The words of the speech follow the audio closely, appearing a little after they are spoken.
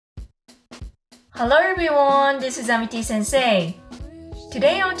Hello everyone, this is Amity Sensei.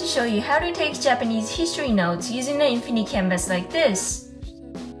 Today I want to show you how to take Japanese history notes using an infinite canvas like this.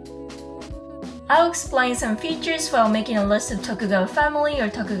 I'll explain some features while making a list of Tokugawa family or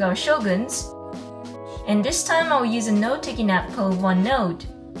Tokugawa shoguns. And this time I'll use a note-taking app called OneNote.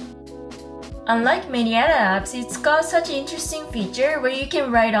 Unlike many other apps, it's got such an interesting feature where you can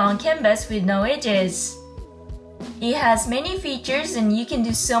write on canvas with no edges. It has many features and you can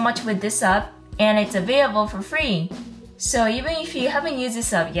do so much with this app, and it's available for free. So even if you haven't used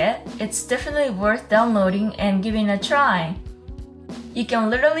this app yet, it's definitely worth downloading and giving it a try. You can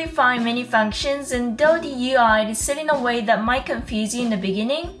literally find many functions, and though the UI is set in a way that might confuse you in the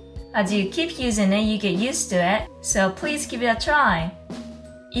beginning, as you keep using it, you get used to it, so please give it a try.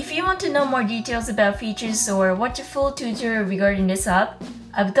 If you want to know more details about features or watch a full tutorial regarding this app,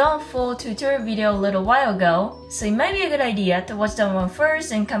 I've done a full tutorial video a little while ago, so it might be a good idea to watch that one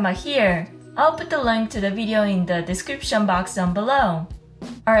first and come back here. I'll put the link to the video in the description box down below.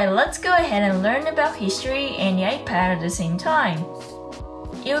 Alright, let's go ahead and learn about history and the iPad at the same time.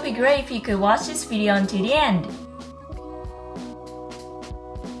 It would be great if you could watch this video until the end.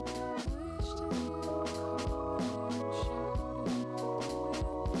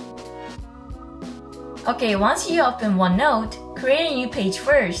 Okay, once you open OneNote, create a new page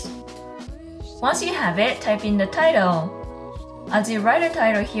first. Once you have it, type in the title. As you write a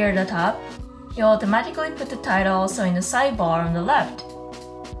title here at the top, you'll automatically put the title also in the sidebar on the left.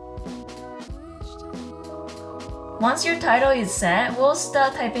 Once your title is set, we'll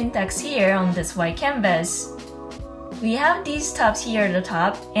start typing text here on this white canvas. We have these tabs here at the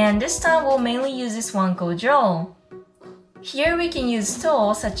top, and this time we'll mainly use this one called Draw. Here we can use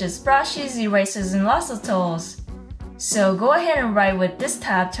tools such as brushes, erasers, and lasso tools. So go ahead and write with this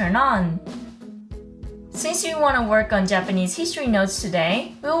tab turned on. Since we want to work on Japanese history notes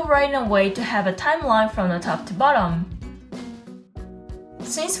today, we will write in a way to have a timeline from the top to bottom.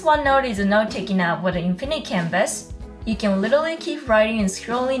 Since OneNote is a note-taking app with an infinite canvas, you can literally keep writing and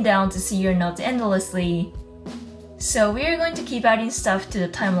scrolling down to see your notes endlessly. So we are going to keep adding stuff to the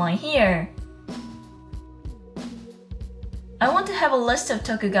timeline here. I want to have a list of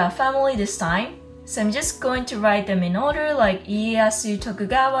Tokugawa family this time, so I'm just going to write them in order like Ieyasu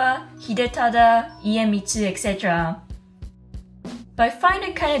Tokugawa, Hidetada, Iemitsu, etc. But I find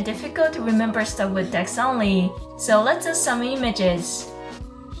it kind of difficult to remember stuff with text only, so let's add some images.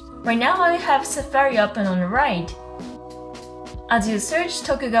 Right now I have Safari open on the right. As you search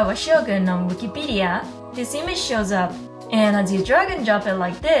Tokugawa Shogun on Wikipedia, this image shows up, and as you drag and drop it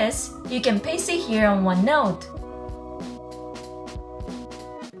like this, you can paste it here on OneNote.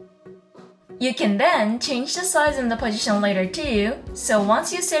 You can then change the size and the position later too, so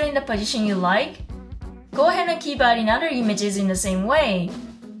once you set in the position you like, go ahead and keep adding other images in the same way.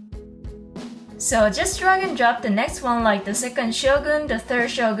 So just drag and drop the next one like the second shogun, the third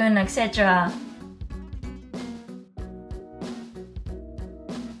shogun, etc.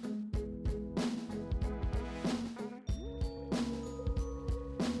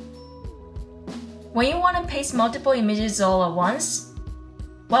 When you want to paste multiple images all at once,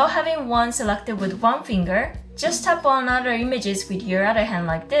 while having one selected with one finger, just tap on other images with your other hand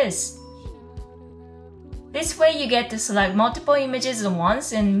like this. This way you get to select multiple images at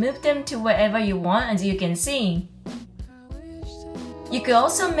once and move them to wherever you want, as you can see. You could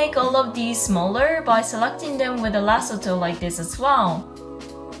also make all of these smaller by selecting them with a lasso tool like this as well.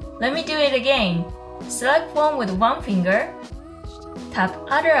 Let me do it again. Select one with one finger, tap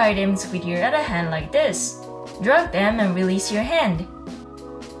other items with your other hand like this, drag them and release your hand.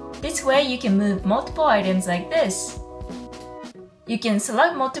 This way you can move multiple items like this. You can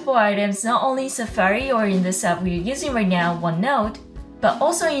select multiple items not only in Safari or in this app we're using right now, OneNote, but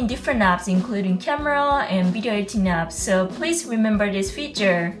also in different apps including camera and video editing apps, so please remember this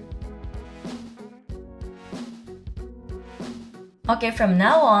feature. Okay, from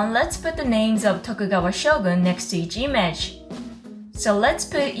now on, let's put the names of Tokugawa shogun next to each image. So let's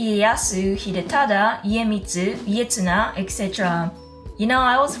put Ieyasu, Hidetada, Iemitsu, Ietsuna, etc. You know,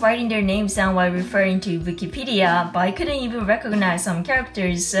 I was writing their names down while referring to Wikipedia, but I couldn't even recognize some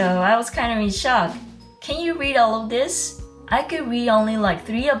characters, so I was kind of in shock. Can you read all of this? I could read only like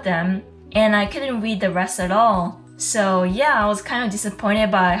 3 of them, and I couldn't read the rest at all. So yeah, I was kind of disappointed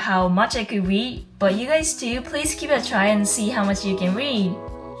by how much I could read, but you guys too, please give it a try and see how much you can read.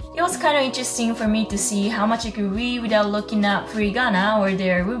 It was kind of interesting for me to see how much I could read without looking at furigana or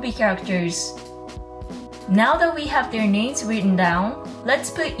their Ruby characters. Now that we have their names written down, let's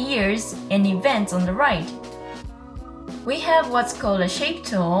put years and events on the right. We have what's called a shape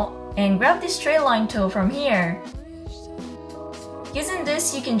tool, and grab the straight line tool from here. Using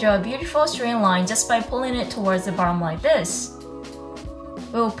this, you can draw a beautiful straight line just by pulling it towards the bottom like this.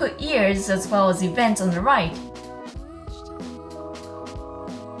 We'll put ears as well as events on the right.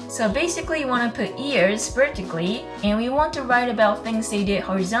 So basically you want to put ears vertically, and we want to write about things they did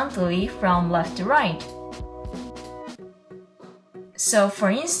horizontally from left to right. So for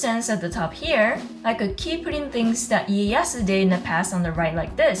instance, at the top here, I could keep putting things that Ieyasu did in the past on the right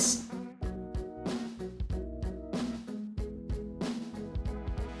like this.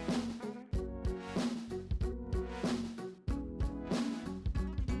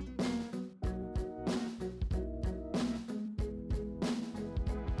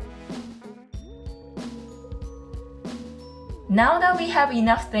 Now that we have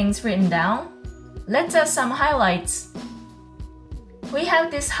enough things written down, let's add some highlights. We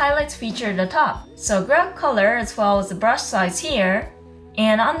have this highlights feature at the top, so grab color as well as the brush size here,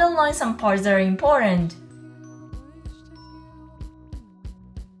 and underline some parts that are important.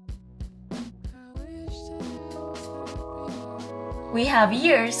 We have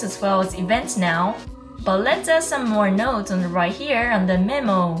years as well as events now, but let's add some more notes on the right here on the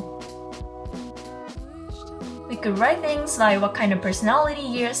memo. We could write things like what kind of personality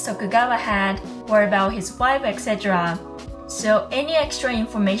years Tokugawa had, or about his wife, etc. So any extra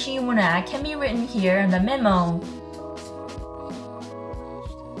information you want to add can be written here in the memo.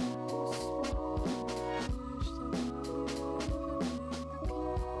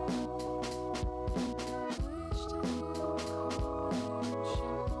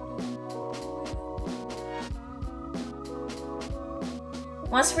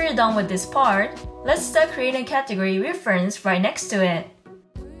 Once we're done with this part, let's start creating a category reference right next to it.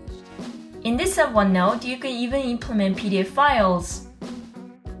 In this OneNote, you can even implement PDF files.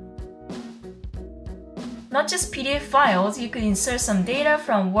 Not just PDF files, you could insert some data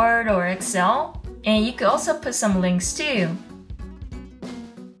from Word or Excel, and you could also put some links too.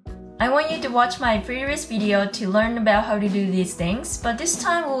 I want you to watch my previous video to learn about how to do these things, but this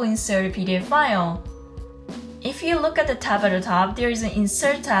time we'll insert a PDF file. If you look at the tab at the top, there is an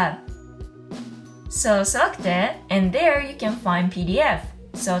Insert tab. So select it, and there you can find PDF.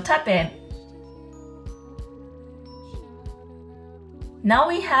 So tap it. Now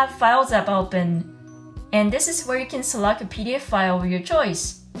we have Files app open, and this is where you can select a PDF file of your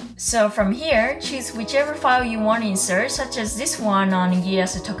choice. So from here, choose whichever file you want to insert, such as this one on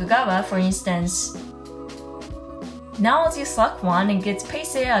Ieyasu Tokugawa for instance. Now as you select one, it gets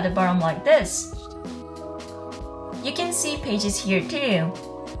pasted at the bottom like this. You can see pages here too.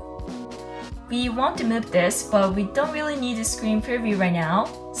 We want to move this, but we don't really need a screen preview right now,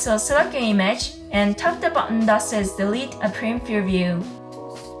 so select an image and tap the button that says Delete a Print Preview.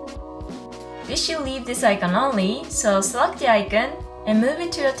 This should leave this icon only, so select the icon and move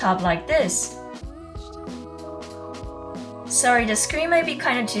it to the top like this. Sorry, the screen might be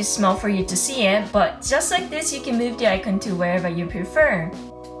kinda too small for you to see it, but just like this you can move the icon to wherever you prefer.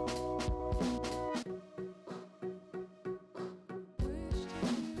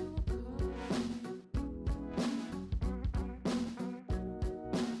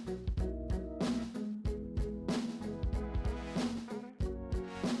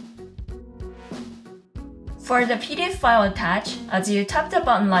 For the PDF file attached, as you tap the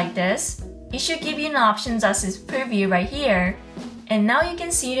button like this, it should give you an option that says Preview right here. And now you can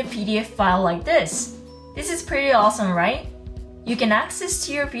see the PDF file like this. This is pretty awesome, right? You can access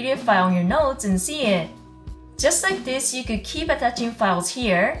to your PDF file in your notes and see it. Just like this, you could keep attaching files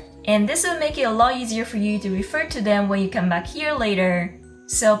here, and this will make it a lot easier for you to refer to them when you come back here later.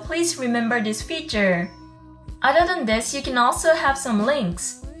 So please remember this feature. Other than this, you can also have some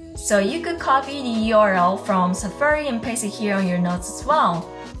links. So you could copy the URL from Safari and paste it here on your notes as well,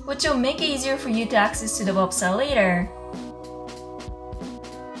 which will make it easier for you to access to the website later.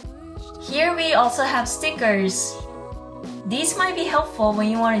 Here we also have stickers. These might be helpful when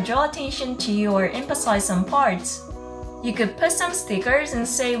you want to draw attention to or emphasize some parts. You could put some stickers and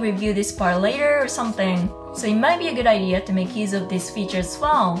say review this part later or something, so it might be a good idea to make use of this feature as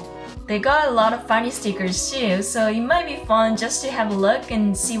well. They got a lot of funny stickers too, so it might be fun just to have a look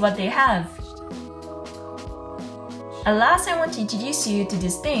and see what they have. At last, I want to introduce you to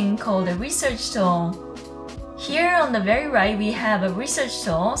this thing called a research tool. Here on the very right, we have a research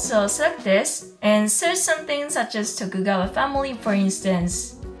tool, so select this and search something such as Tokugawa family for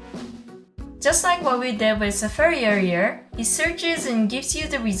instance. Just like what we did with Safari earlier, it searches and gives you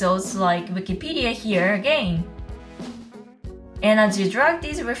the results like Wikipedia here again. And as you drag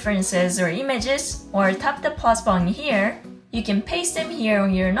these references or images or tap the plus button here, you can paste them here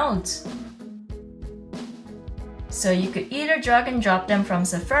on your notes. So you could either drag and drop them from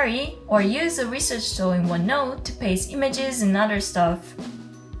Safari or use a research tool in OneNote to paste images and other stuff.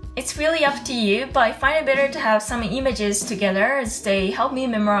 It's really up to you, but I find it better to have some images together as they help me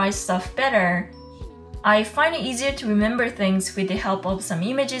memorize stuff better. I find it easier to remember things with the help of some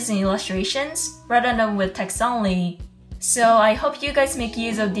images and illustrations rather than with text only. So I hope you guys make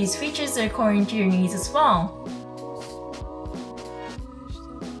use of these features according to your needs as well.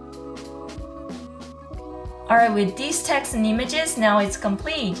 Alright, with these text and images, now it's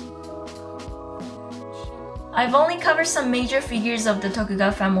complete. I've only covered some major figures of the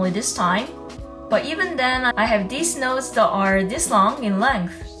Tokuga family this time, but even then I have these notes that are this long in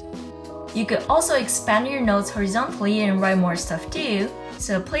length. You could also expand your notes horizontally and write more stuff too,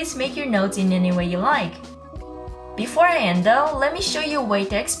 so please make your notes in any way you like. Before I end though, let me show you a way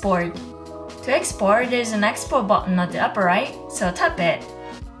to export. To export, there's an export button at the upper right, so tap it.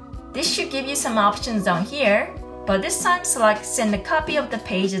 This should give you some options down here, but this time select Send a copy of the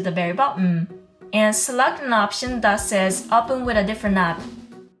page at the very bottom, and select an option that says Open with a different app.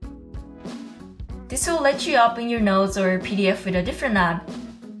 This will let you open your notes or PDF with a different app.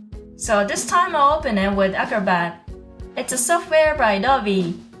 So this time I'll open it with Acrobat. It's a software by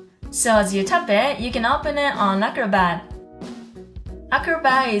Adobe. So as you tap it, you can open it on Acrobat.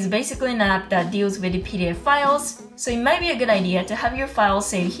 Acrobat is basically an app that deals with the PDF files, so it might be a good idea to have your files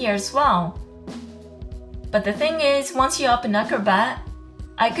saved here as well. But the thing is, once you open Acrobat,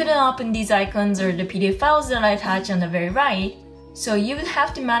 I couldn't open these icons or the PDF files that I attach on the very right, so you would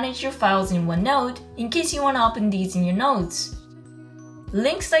have to manage your files in OneNote in case you want to open these in your notes.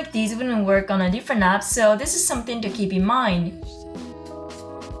 Links like these wouldn't work on a different app, so this is something to keep in mind.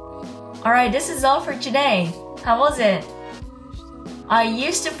 Alright, this is all for today. How was it? I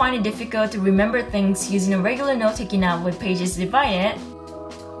used to find it difficult to remember things using a regular note-taking app with pages divided,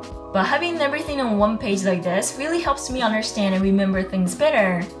 but having everything on one page like this really helps me understand and remember things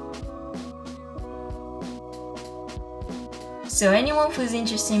better. So anyone who's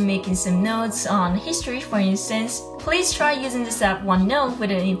interested in making some notes on history, for instance, please try using this app OneNote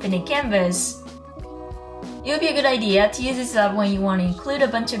with an infinite canvas. It would be a good idea to use this app when you want to include a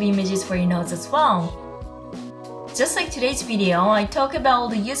bunch of images for your notes as well. Just like today's video, I talk about all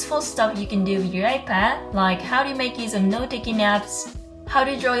the useful stuff you can do with your iPad, like how to make use of note-taking apps, how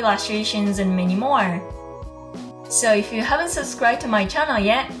to draw illustrations, and many more. So if you haven't subscribed to my channel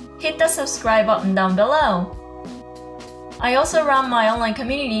yet, hit the subscribe button down below. I also run my online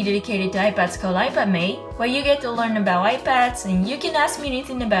community dedicated to iPads called ipadmate, where you get to learn about iPads and you can ask me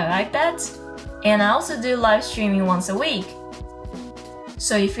anything about iPads, and I also do live streaming once a week.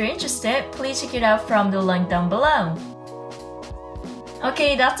 So if you're interested, please check it out from the link down below.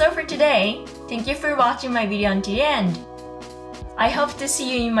 Okay, that's all for today. Thank you for watching my video until the end. I hope to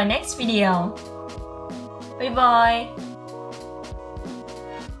see you in my next video. Bye bye!